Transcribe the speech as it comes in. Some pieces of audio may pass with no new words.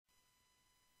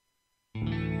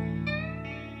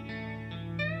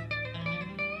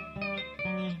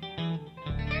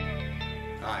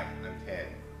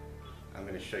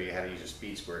going to show you how to use a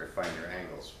speed square to find your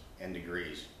angles and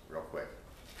degrees real quick.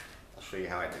 I'll show you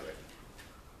how I do it.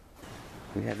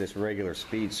 We have this regular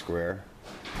speed square.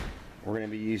 We're going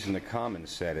to be using the common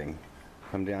setting.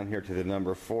 Come down here to the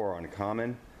number 4 on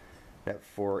common. That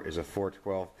 4 is a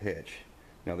 4/12 pitch.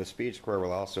 Now the speed square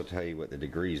will also tell you what the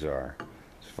degrees are.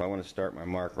 So if I want to start my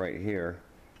mark right here,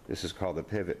 this is called the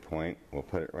pivot point. We'll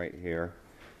put it right here.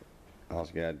 All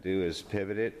you got to do is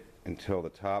pivot it until the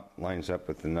top lines up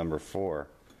with the number 4.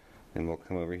 And we'll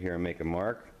come over here and make a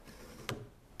mark.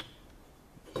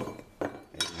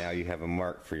 And now you have a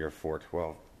mark for your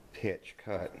 4/12 pitch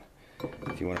cut.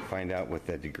 If you want to find out what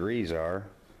the degrees are,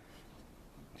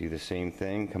 do the same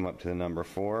thing. Come up to the number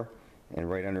 4, and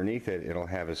right underneath it, it'll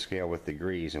have a scale with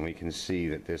degrees, and we can see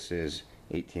that this is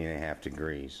 18.5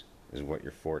 degrees is what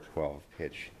your 4/12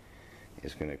 pitch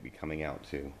is going to be coming out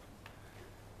to.